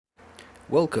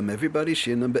Welcome everybody,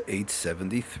 Shir number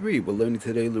 873. We're learning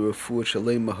today L'Refuah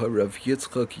Shalema Harav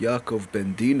Yitzchak Yaakov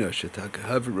Ben Dina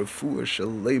Shetakahav Refuah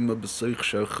Shalema B'Soich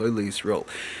Shar Chayla Yisrael.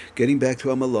 Getting back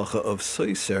to our Melacha of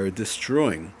SOSSAIR,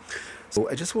 destroying. So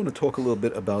I just want to talk a little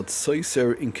bit about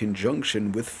SOSSAIR in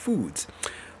conjunction with foods.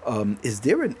 Is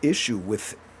there an issue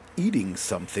with eating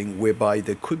something whereby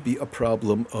there could be a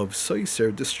problem of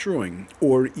SOSSAIR destroying,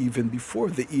 or even before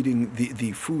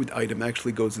the food item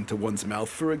actually goes into one's mouth?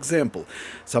 For example,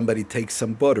 somebody takes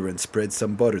some butter and spreads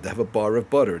some butter. They have a bar of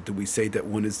butter. Do we say that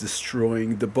one is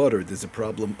destroying the butter? There's a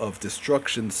problem of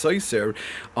destruction, SOSSAIR,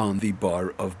 on the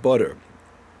bar of butter.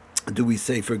 Do we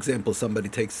say, for example, somebody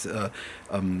takes,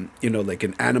 like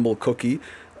an animal cookie,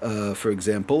 for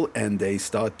example, and they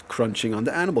start crunching on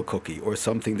the animal cookie, or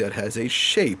something that has a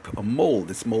shape, a mold,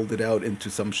 it's molded out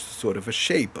into some sort of a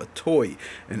shape, a toy,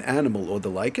 an animal, or the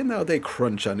like, and now they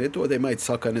crunch on it, or they might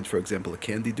suck on it, for example, a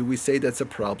candy. Do we say that's a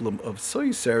problem of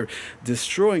SOSSAIR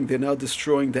destroying? They're now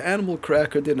destroying the animal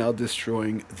cracker, they're now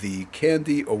destroying the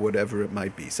candy, or whatever it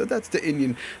might be. So that's the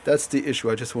Indian, that's the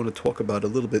issue I just want to talk about a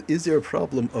little bit. Is there a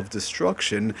problem of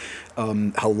destruction, a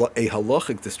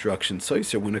halachic destruction,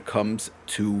 SOSSAIR, when it comes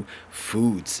to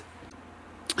foods?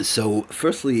 So,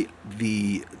 firstly,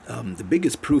 the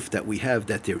biggest proof that we have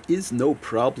that there is no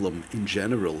problem in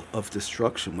general of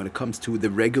destruction when it comes to the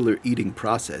regular eating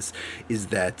process is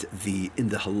that in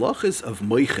the halachas of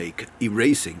moichek,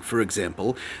 erasing, for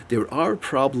example, there are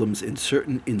problems in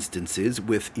certain instances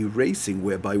with erasing,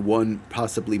 whereby one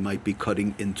possibly might be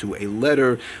cutting into a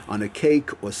letter on a cake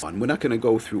or so on. We're not going to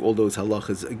go through all those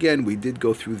halachas again. We did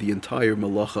go through the entire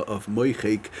melacha of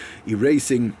moichek,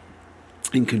 erasing,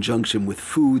 in conjunction with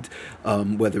food,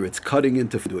 whether it's cutting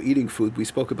into food or eating food. We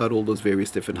spoke about all those various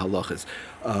different halachas,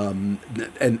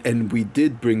 and we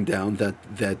did bring down that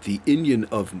the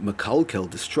Inyan of makalkel,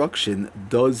 destruction,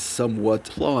 does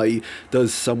somewhat run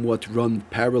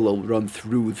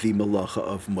through the malacha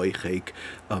of moichek,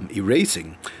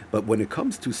 erasing. But when it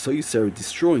comes to SOSSAIR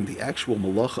destroying, the actual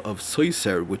malacha of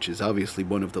SOSSAIR, which is obviously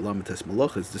one of the lamites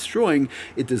malachas, destroying,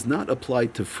 it does not apply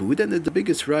to food. And the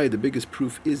biggest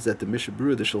proof is that the Mishnah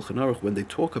Berurah, the Shulchan Aruch, when they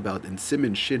talk about in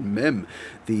Siman Shin Mem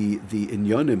the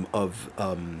inyanim of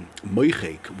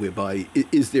moichek, whereby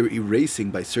is there erasing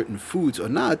by certain foods or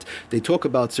not, they talk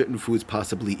about certain foods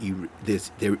possibly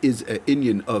there is an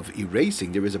inyan of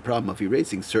erasing. There is a problem of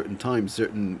erasing certain times,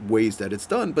 certain ways that it's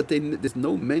done, but there's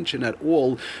no mention at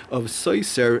all of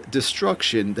SOSSAIR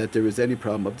destruction, that there is any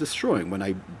problem of destroying. When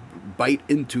I bite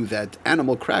into that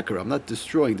animal cracker, I'm not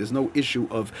destroying. There's no issue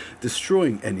of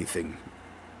destroying anything.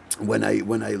 When I,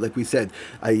 like we said,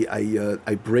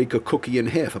 I break a cookie in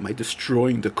half, am I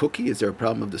destroying the cookie? Is there a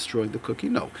problem of destroying the cookie?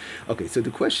 No. Okay, so the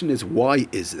question is, why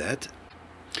is that?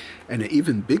 And an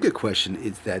even bigger question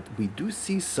is that we do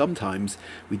see sometimes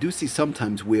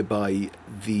whereby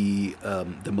the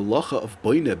melacha of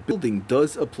boina, building,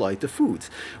 does apply to foods.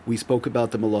 We spoke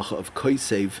about the melacha of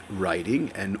kosev,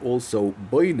 writing, and also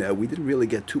boina. We didn't really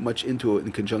get too much into it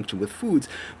in conjunction with foods,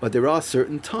 but there are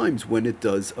certain times when it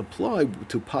does apply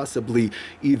to possibly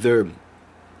either,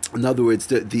 in other words,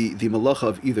 the melacha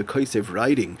of either kosev,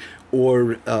 writing,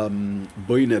 or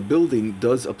boina, building,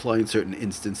 does apply in certain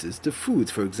instances to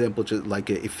foods. For example, just like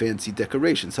a fancy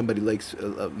decoration. Somebody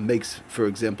makes, for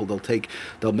example,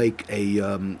 they'll make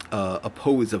a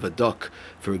pose of a duck.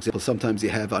 For example, sometimes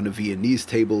you have on a Viennese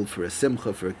table for a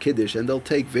simcha, for a kiddush, and they'll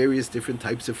take various different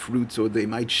types of fruits, or they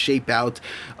might shape out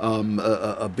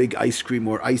a big ice cream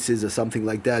or ices or something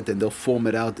like that, and they'll form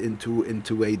it out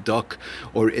into a duck,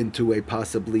 or into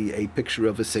possibly a picture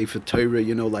of a Sefer Torah,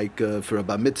 like for a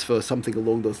bar mitzvah, something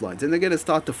along those lines. And they're going to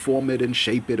start to form it and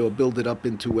shape it, or build it up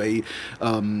into a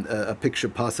picture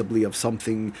possibly of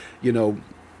something,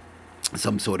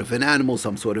 some sort of an animal,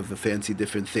 some sort of a fancy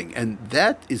different thing. And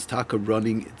that is taka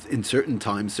running in certain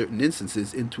times, certain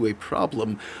instances, into a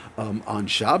problem on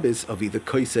Shabbos of either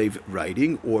kosev,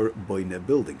 writing, or boina,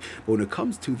 building. But when it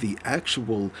comes to the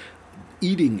actual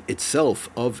eating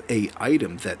itself of a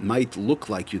item that might look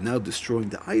like you're now destroying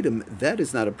the item, that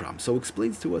is not a problem. So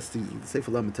explains to us the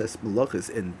Sefer Lamites Malachas,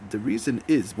 and the reason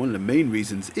is, one of the main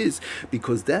reasons is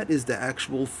because that is the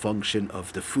actual function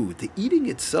of the food. The eating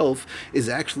itself is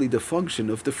actually the function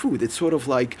of the food. It's sort of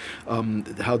like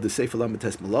how the Sefer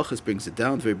Lamites Malachas brings it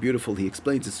down, very beautiful. He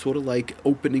explains it's sort of like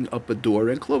opening up a door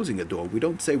and closing a door. We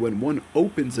don't say when one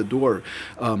opens a door,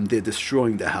 they're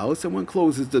destroying the house, and when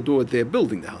closes the door, they're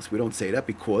building the house. We don't say that,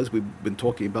 because we've been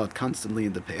talking about constantly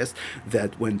in the past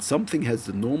that when something has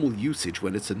the normal usage,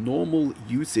 when it's a normal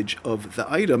usage of the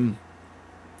item,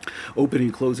 Opening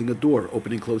and closing a door,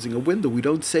 opening and closing a window. We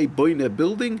don't say boine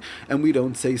building, and we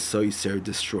don't say sosair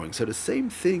destroying. So the same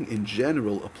thing in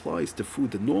general applies to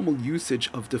food. The normal usage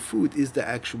of the food is the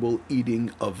actual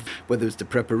eating of, whether it's the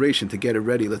preparation to get it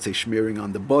ready, let's say smearing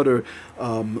on the butter,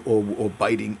 or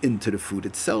biting into the food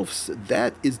itself. So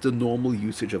that is the normal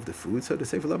usage of the food. So the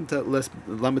Sefer Lamates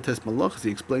Malachas,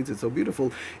 he explains it so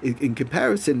beautiful in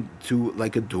comparison to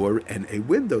like a door and a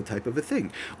window type of a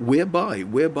thing, whereby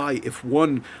if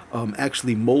one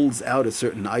actually molds out a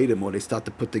certain item, or they start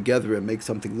to put together and make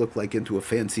something look like into a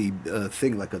fancy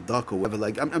thing like a duck or whatever.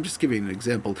 Like I'm just giving an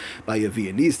example, by a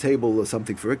Viennese table or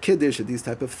something for a kiddush or these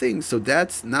type of things. So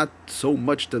that's not so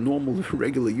much the normal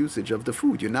regular usage of the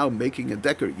food. You're now making you're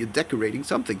decorating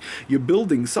something, you're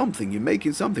building something, you're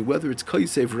making something, whether it's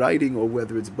kaisev writing or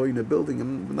whether it's boina building.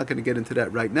 I'm not going to get into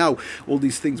that right now. All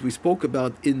these things we spoke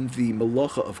about in the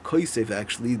Melacha of kaisev,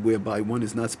 actually, whereby one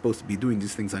is not supposed to be doing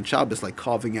these things on Shabbos, like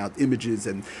carving out images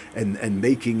and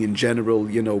making in general,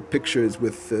 pictures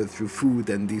with through food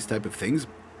and these type of things.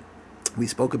 We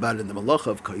spoke about it in the Melacha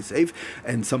of Kaisev,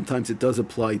 and sometimes it does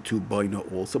apply to Baina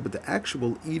also, but the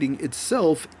actual eating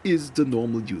itself is the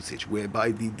normal usage,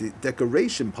 whereby the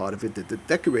decoration part of it, the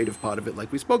decorative part of it,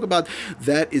 like we spoke about,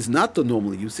 that is not the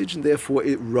normal usage, and therefore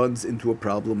it runs into a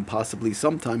problem, possibly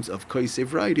sometimes, of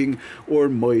Kaisev writing or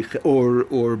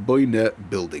Baina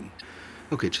building.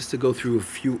 Okay, just to go through a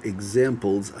few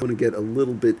examples, I want to get a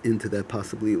little bit into that,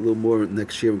 possibly a little more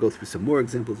next year, and go through some more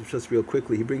examples. Just real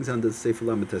quickly, he brings on the Sefer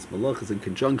Lamates Malachas in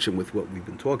conjunction with what we've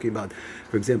been talking about.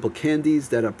 For example, candies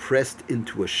that are pressed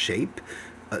into a shape,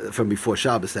 from before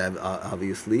Shabbos,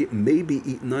 obviously, may be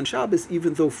eaten on Shabbos,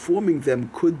 even though forming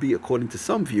them could be, according to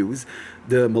some views,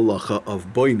 the Melacha of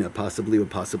Boina, possibly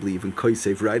even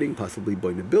Kaisev writing, possibly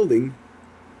Boina building.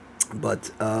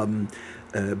 But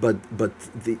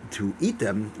to eat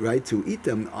them, right? To eat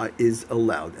them is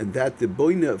allowed, and that the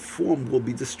boina form will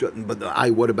be destroyed. But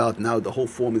what about now? The whole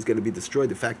form is going to be destroyed.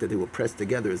 The fact that they were pressed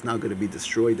together is now going to be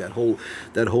destroyed. That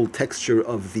whole texture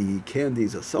of the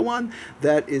candies or so on,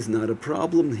 that is not a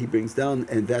problem. He brings down,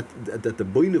 and that the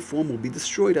boina form will be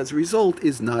destroyed as a result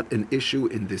is not an issue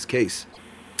in this case.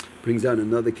 Brings down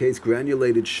another case: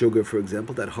 granulated sugar, for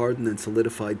example, that hardened and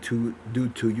solidified due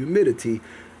to humidity.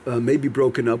 May be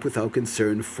broken up without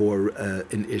concern for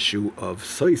an issue of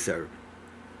sosair.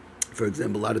 For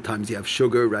example, a lot of times you have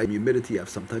sugar, right? Humidity, you have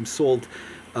sometimes salt.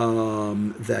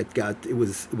 It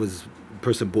was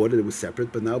person bought it was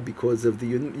separate, but now because of the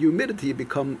humidity, it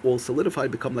become all solidified,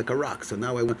 become like a rock. So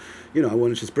now I want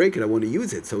to just break it. I want to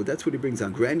use it. So that's what he brings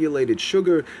on: granulated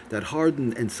sugar that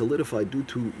hardened and solidified due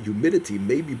to humidity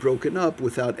may be broken up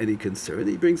without any concern.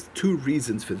 He brings two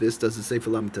reasons for this. Does it say for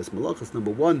Lamates Malachas?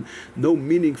 Number one, no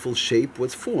meaningful shape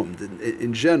was formed.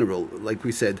 In general, like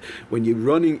we said, when you're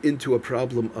running into a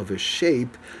problem of a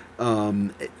shape,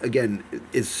 again,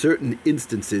 is certain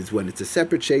instances when it's a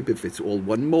separate shape, if it's all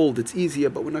one mold, it's easier,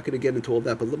 but we're not going to get into all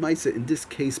that. But Lamaisa, in this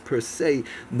case per se,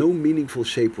 no meaningful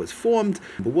shape was formed.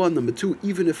 Number one. Number two,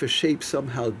 even if a shape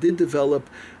somehow did develop,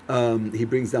 he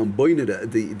brings down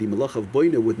Boina, the Melacha of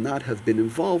Boina would not have been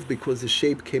involved because the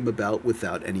shape came about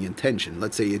without any intention.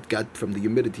 Let's say it got, from the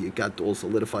humidity, it got all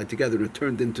solidified together and it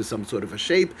turned into some sort of a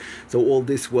shape. So all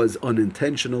this was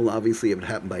unintentional. Obviously, if it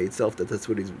happened by itself, that's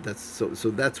what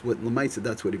Lamaisa,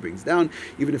 that's what he brings down.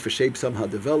 Even if a shape somehow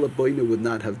developed, Boina would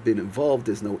not have been involved.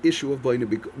 There's no issue of Boina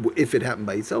if it happened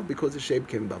by itself, because the shape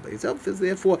came about by itself.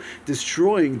 Therefore,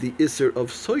 destroying the Isser of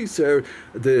Sosair,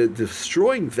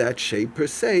 destroying that shape per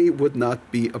se, would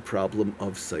not be a problem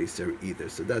of Sosair either.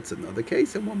 So that's another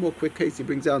case. And one more quick case he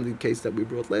brings down, the case that we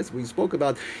brought last. We spoke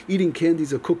about eating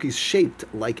candies or cookies shaped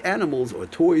like animals or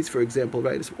toys, for example,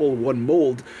 right? It's all one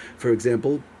mold, for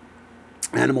example,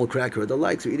 animal cracker or the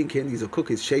like. So eating candies or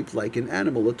cookies shaped like an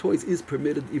animal or toys is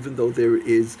permitted, even though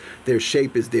their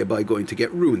shape is thereby going to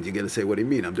get ruined. You're going to say, what do you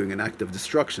mean? I'm doing an act of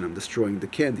destruction. I'm destroying the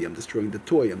candy. I'm destroying the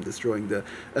toy. I'm destroying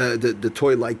the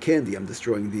toy-like candy. I'm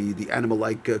destroying the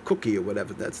animal-like cookie or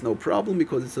whatever. That's no problem,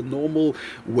 because it's a normal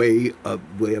way of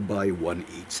whereby one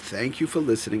eats. Thank you for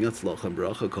listening. Atzlach and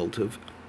bracha kol tov.